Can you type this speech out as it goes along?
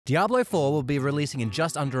Diablo 4 will be releasing in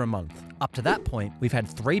just under a month. Up to that point, we've had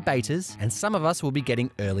 3 betas, and some of us will be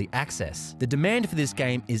getting early access. The demand for this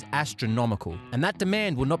game is astronomical, and that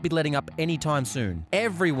demand will not be letting up anytime soon.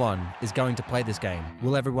 Everyone is going to play this game.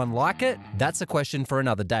 Will everyone like it? That's a question for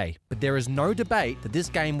another day. But there is no debate that this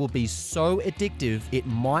game will be so addictive, it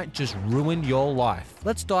might just ruin your life.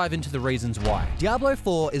 Let's dive into the reasons why. Diablo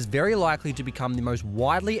 4 is very likely to become the most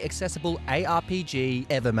widely accessible ARPG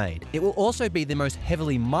ever made. It will also be the most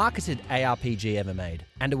heavily marketed ARPG ever made.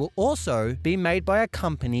 And it will also be made by a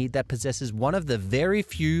company that possesses one of the very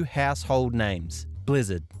few household names,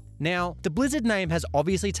 Blizzard. Now, the Blizzard name has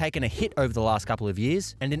obviously taken a hit over the last couple of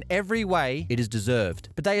years, and in every way, it is deserved.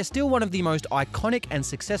 But they are still one of the most iconic and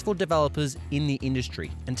successful developers in the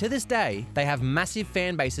industry. And to this day, they have massive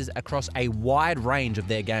fan bases across a wide range of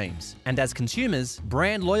their games. And as consumers,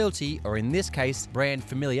 brand loyalty, or in this case, brand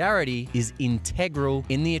familiarity, is integral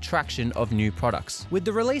in the attraction of new products. With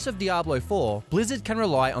the release of Diablo 4, Blizzard can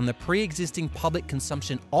rely on the pre-existing public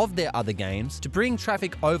consumption of their other games to bring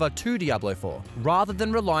traffic over to Diablo 4, rather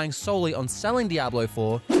than relying solely on selling Diablo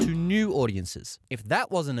 4 to new audiences. If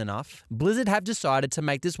that wasn't enough, Blizzard have decided to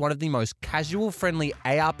make this one of the most casual-friendly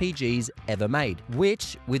ARPGs ever made,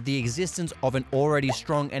 which, with the existence of an already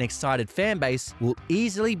strong and excited fan base, will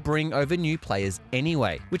easily bring over new players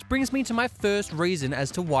anyway. Which brings me to my first reason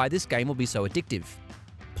as to why this game will be so addictive.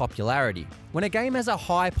 Popularity. When a game has a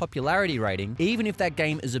high popularity rating, even if that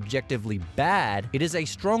game is objectively bad, it is a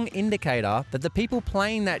strong indicator that the people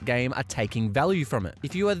playing that game are taking value from it.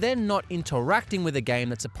 If you are then not interacting with a game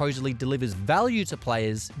that supposedly delivers value to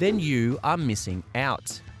players, then you are missing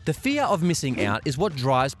out. The fear of missing out is what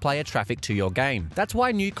drives player traffic to your game. That's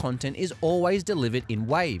why new content is always delivered in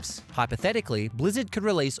waves. Hypothetically, Blizzard could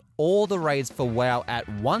release all the raids for WoW at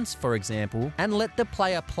once, for example, and let the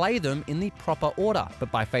player play them in the proper order.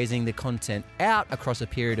 But by phasing the content out across a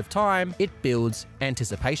period of time, it builds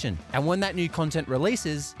anticipation. And when that new content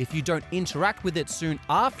releases, if you don't interact with it soon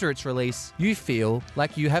after its release, you feel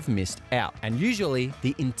like you have missed out. And usually,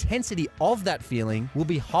 the intensity of that feeling will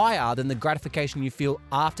be higher than the gratification you feel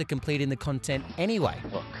after completing the content anyway.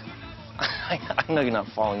 Look, I know you're not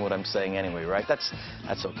following what I'm saying anyway, right? That's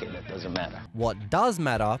okay, that doesn't matter. What does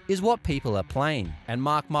matter is what people are playing. And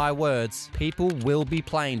mark my words, people will be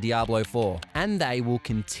playing Diablo 4. And they will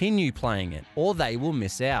continue playing it, or they will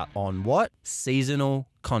miss out on what? Seasonal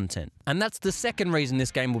content. And that's the second reason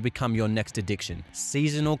this game will become your next addiction,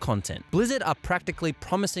 seasonal content. Blizzard are practically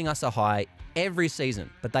promising us a high every season,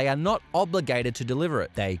 but they are not obligated to deliver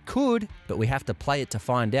it. They could, but we have to play it to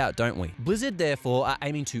find out, don't we? Blizzard, therefore, are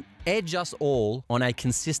aiming to edge us all on a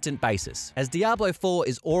consistent basis. As Diablo 4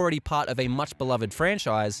 is already part of a much beloved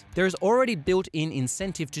franchise, there is already built-in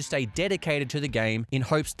incentive to stay dedicated to the game in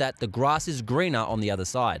hopes that the grass is greener on the other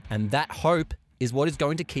side. And that hope is what is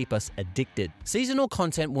going to keep us addicted. Seasonal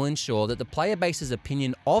content will ensure that the player base's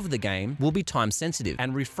opinion of the game will be time sensitive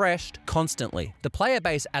and refreshed constantly. The player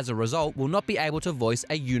base, as a result, will not be able to voice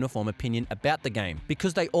a uniform opinion about the game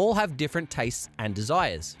because they all have different tastes and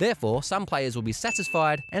desires. Therefore, some players will be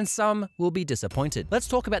satisfied and some will be disappointed. Let's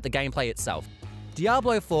talk about the gameplay itself.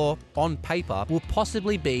 Diablo 4, on paper, will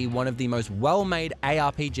possibly be one of the most well-made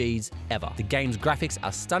ARPGs ever. The game's graphics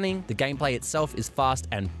are stunning, the gameplay itself is fast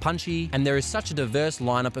and punchy, and there is such a diverse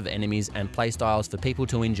lineup of enemies and playstyles for people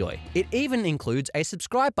to enjoy. It even includes a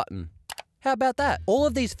subscribe button. How about that? All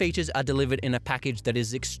of these features are delivered in a package that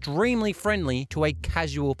is extremely friendly to a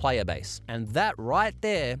casual player base. And that right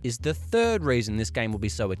there is the third reason this game will be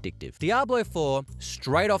so addictive. Diablo 4,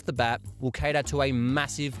 straight off the bat, will cater to a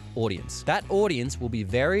massive audience. That audience will be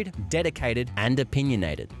varied, dedicated, and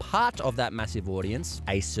opinionated. Part of that massive audience,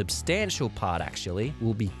 a substantial part actually,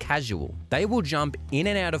 will be casual. They will jump in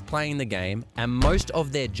and out of playing the game, and most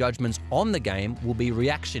of their judgments on the game will be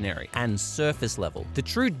reactionary and surface level. The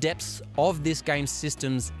true depths of this game's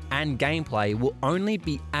systems and gameplay will only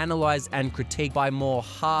be analyzed and critiqued by more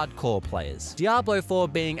hardcore players. Diablo 4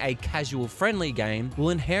 being a casual-friendly game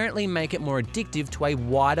will inherently make it more addictive to a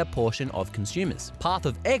wider portion of consumers. Path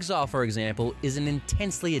of Exile, for example, is an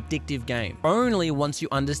intensely addictive game, only once you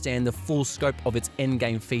understand the full scope of its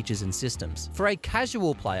endgame features and systems. For a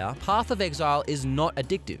casual player, Path of Exile is not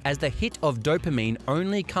addictive, as the hit of dopamine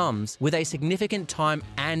only comes with a significant time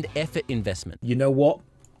and effort investment. You know what?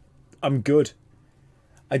 I'm good.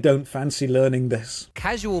 I don't fancy learning this.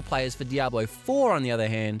 Casual players for Diablo 4, on the other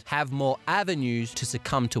hand, have more avenues to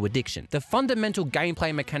succumb to addiction. The fundamental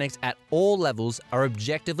gameplay mechanics at all levels are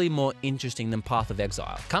objectively more interesting than Path of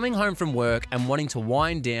Exile. Coming home from work and wanting to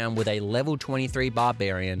wind down with a level 23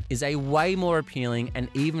 barbarian is a way more appealing and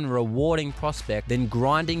even rewarding prospect than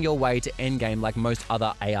grinding your way to endgame like most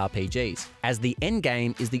other ARPGs, as the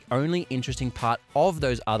endgame is the only interesting part of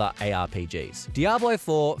those other ARPGs. Diablo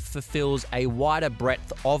 4 fulfills a wider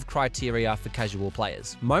breadth of criteria for casual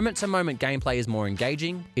players. Moment-to-moment gameplay is more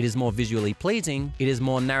engaging, it is more visually pleasing, it is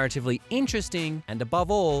more narratively interesting, and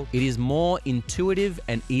above all, it is more intuitive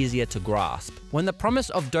and easier to grasp. When the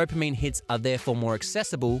promise of dopamine hits are therefore more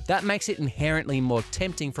accessible, that makes it inherently more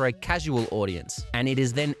tempting for a casual audience, and it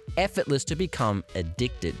is then effortless to become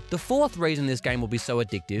addicted. The fourth reason this game will be so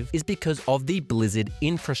addictive is because of the Blizzard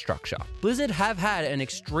infrastructure. Blizzard have had an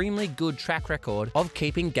extremely good track record of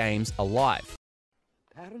keeping games alive.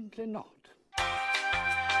 Apparently not.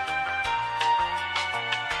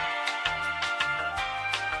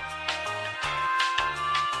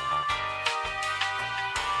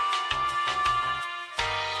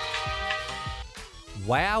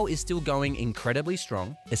 WoW is still going incredibly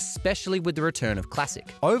strong, especially with the return of Classic.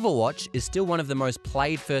 Overwatch is still one of the most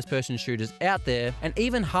played first-person shooters out there, and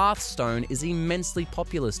even Hearthstone is immensely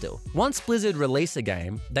popular still. Once Blizzard release a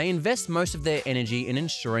game, they invest most of their energy in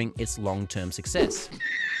ensuring its long-term success.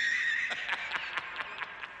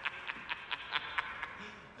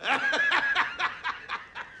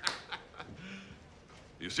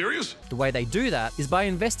 You serious? The way they do that is by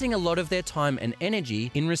investing a lot of their time and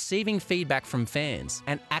energy in receiving feedback from fans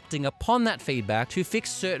and acting upon that feedback to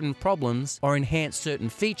fix certain problems or enhance certain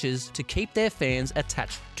features to keep their fans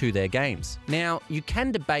attached to their games. Now, you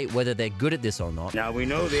can debate whether they're good at this or not. Now we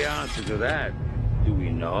know the answer to that, do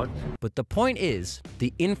we not? But the point is,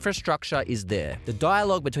 the infrastructure is there. The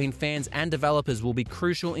dialogue between fans and developers will be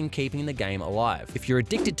crucial in keeping the game alive. If you're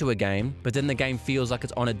addicted to a game, but then the game feels like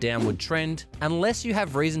it's on a downward trend, unless you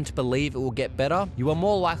have reason to believe it will get better, you are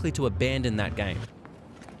more likely to abandon that game.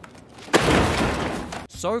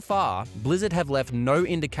 So far, Blizzard have left no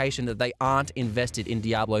indication that they aren't invested in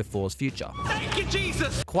Diablo 4's future. Thank you,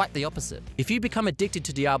 Jesus! Quite the opposite. If you become addicted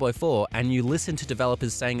to Diablo 4 and you listen to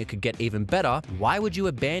developers saying it could get even better, why would you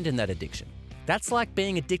abandon that addiction? That's like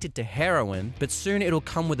being addicted to heroin, but soon it'll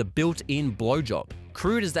come with a built-in blowjob.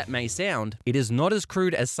 Crude as that may sound, it is not as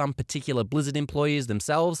crude as some particular Blizzard employees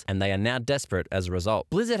themselves, and they are now desperate as a result.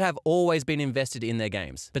 Blizzard have always been invested in their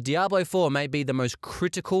games, but Diablo 4 may be the most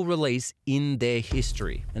critical release in their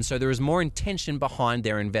history, and so there is more intention behind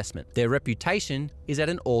their investment. Their reputation is at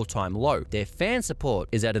an all-time low. Their fan support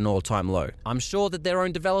is at an all-time low. I'm sure that their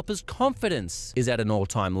own developers' confidence is at an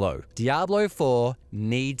all-time low. Diablo 4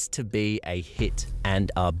 needs to be a hit,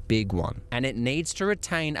 and a big one. And it needs to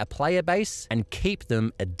retain a player base and keep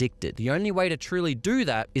them addicted. The only way to truly do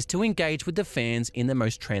that is to engage with the fans in the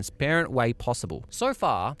most transparent way possible. So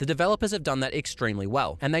far, the developers have done that extremely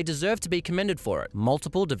well, and they deserve to be commended for it.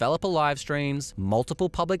 Multiple developer live streams, multiple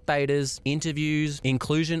public betas, interviews,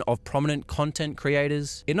 inclusion of prominent content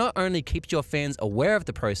creators. It not only keeps your fans aware of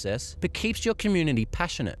the process, but keeps your community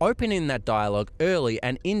passionate. Opening that dialogue early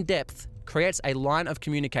and in depth creates a line of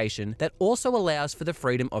communication that also allows for the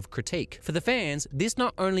freedom of critique. For the fans, this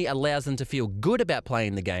not only allows them to feel good about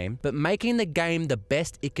playing the game, but making the game the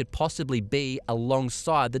best it could possibly be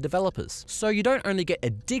alongside the developers. So you don't only get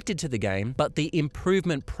addicted to the game, but the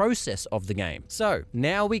improvement process of the game. So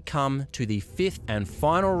now we come to the fifth and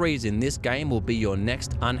final reason this game will be your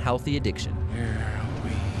next unhealthy addiction. Here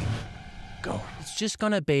we go. It's just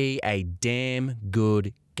gonna be a damn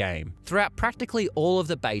good game. Throughout practically all of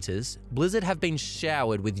the betas, Blizzard have been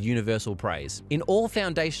showered with universal praise. In all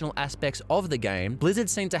foundational aspects of the game, Blizzard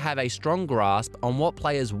seem to have a strong grasp on what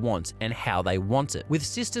players want and how they want it. With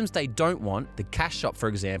systems they don't want, the cash shop for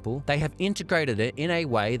example, they have integrated it in a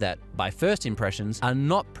way that, by first impressions, are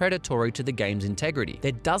not predatory to the game's integrity.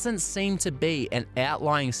 There doesn't seem to be an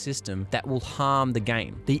outlying system that will harm the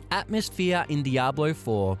game. The atmosphere in Diablo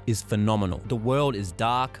 4 is phenomenal. The world is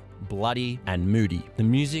dark, bloody, and moody. The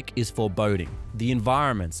music is foreboding. The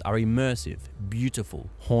environments are immersive, beautiful,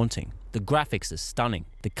 haunting. The graphics are stunning.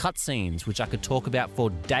 The cutscenes, which I could talk about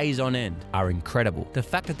for days on end, are incredible. The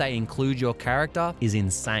fact that they include your character is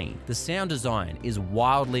insane. The sound design is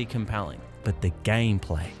wildly compelling. But the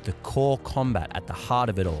gameplay, the core combat at the heart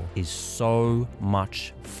of it all, is so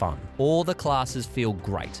much fun. All the classes feel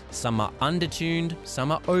great. Some are undertuned,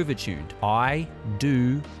 some are overtuned. I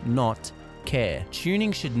do not care.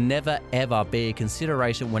 Tuning should never ever be a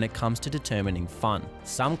consideration when it comes to determining fun.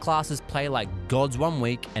 Some classes play like gods one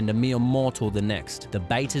week and a mere mortal the next. The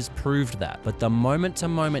betas proved that, but the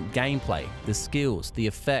moment-to-moment gameplay, the skills, the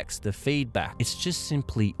effects, the feedback, it's just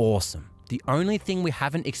simply awesome. The only thing we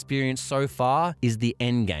haven't experienced so far is the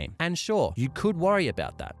endgame. And sure, you could worry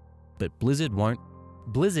about that, but Blizzard won't.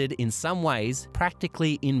 Blizzard, in some ways,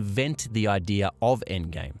 practically invented the idea of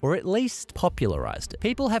endgame, or at least popularized it.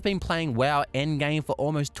 People have been playing WoW endgame for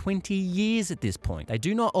almost 20 years at this point. They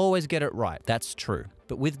do not always get it right, that's true.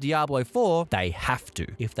 But with Diablo 4, they have to.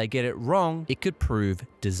 If they get it wrong, it could prove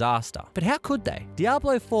disaster. But how could they?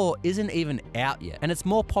 Diablo 4 isn't even out yet, and it's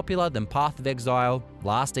more popular than Path of Exile,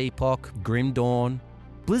 Last Epoch, Grim Dawn.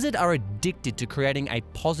 Blizzard are addicted to creating a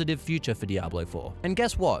positive future for Diablo 4. And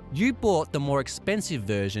guess what? You bought the more expensive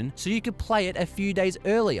version so you could play it a few days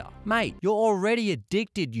earlier. Mate, you're already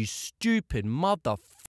addicted, you stupid motherfucker.